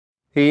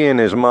He and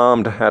his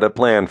mom had a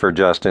plan for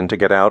Justin to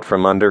get out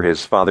from under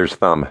his father's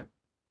thumb.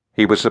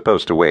 He was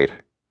supposed to wait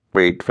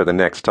for the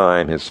next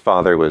time his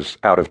father was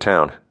out of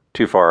town,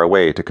 too far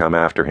away to come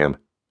after him.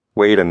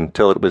 Wait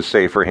until it was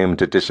safe for him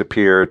to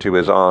disappear to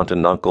his aunt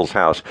and uncle's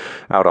house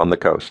out on the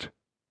coast.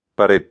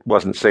 But it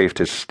wasn't safe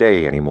to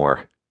stay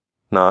anymore.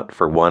 Not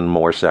for one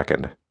more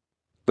second.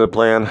 The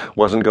plan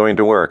wasn't going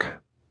to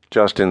work.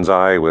 Justin's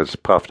eye was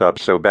puffed up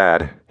so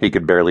bad he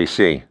could barely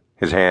see,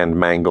 his hand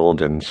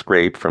mangled and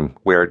scraped from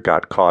where it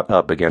got caught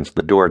up against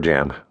the door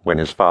jamb when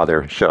his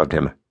father shoved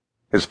him.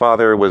 His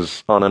father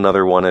was on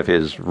another one of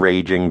his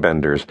raging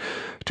benders,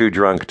 too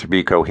drunk to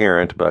be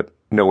coherent, but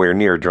nowhere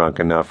near drunk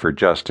enough for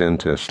Justin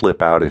to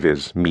slip out of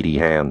his meaty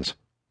hands.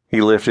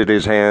 He lifted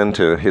his hand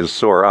to his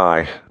sore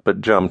eye,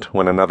 but jumped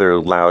when another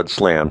loud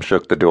slam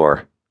shook the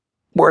door.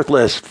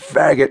 "Worthless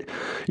faggot!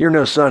 You're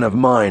no son of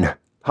mine.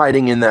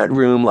 Hiding in that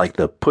room like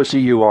the pussy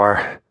you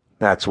are.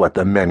 That's what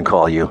the men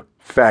call you.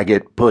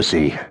 Faggot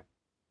pussy."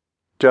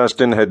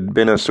 Justin had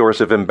been a source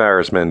of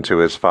embarrassment to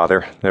his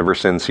father ever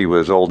since he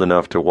was old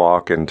enough to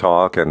walk and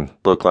talk and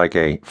look like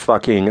a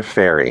fucking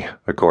fairy,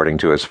 according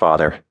to his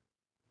father.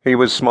 He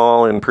was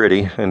small and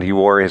pretty, and he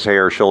wore his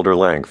hair shoulder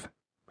length.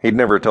 He'd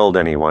never told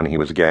anyone he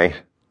was gay.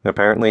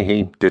 Apparently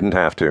he didn't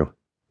have to.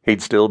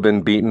 He'd still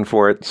been beaten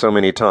for it so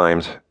many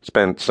times,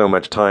 spent so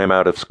much time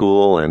out of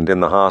school and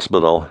in the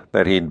hospital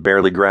that he'd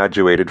barely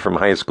graduated from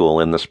high school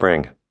in the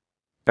spring.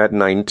 At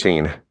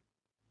 19.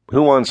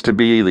 Who wants to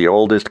be the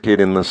oldest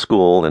kid in the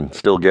school and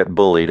still get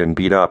bullied and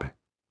beat up?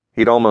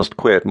 He'd almost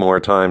quit more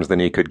times than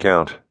he could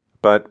count,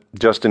 but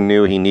Justin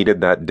knew he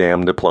needed that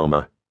damn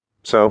diploma.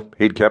 So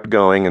he'd kept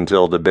going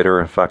until the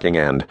bitter fucking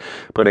end,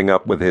 putting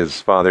up with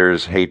his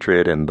father's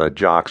hatred and the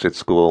jocks at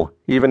school,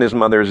 even his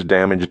mother's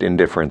damaged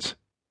indifference.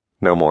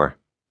 No more.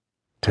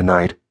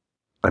 Tonight,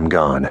 I'm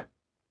gone.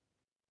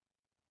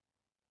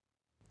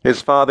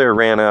 His father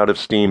ran out of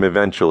steam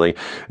eventually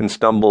and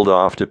stumbled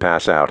off to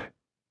pass out.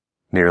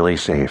 Nearly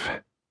safe.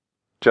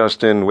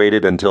 Justin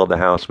waited until the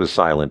house was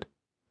silent.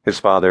 His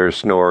father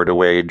snored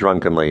away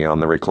drunkenly on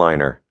the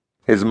recliner.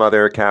 His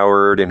mother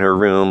cowered in her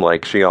room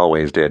like she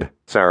always did,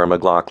 Sarah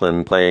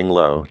McLachlan playing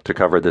low to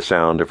cover the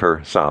sound of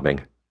her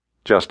sobbing.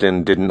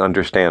 Justin didn't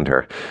understand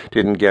her,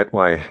 didn't get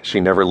why she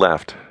never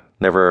left,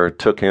 never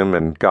took him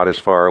and got as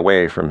far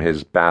away from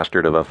his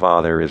bastard of a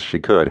father as she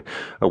could,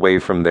 away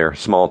from their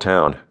small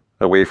town,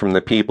 away from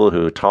the people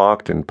who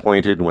talked and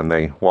pointed when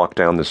they walked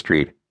down the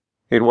street.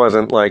 It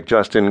wasn't like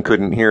Justin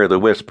couldn't hear the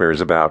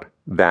whispers about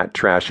that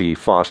trashy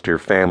foster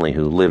family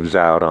who lives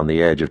out on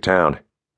the edge of town.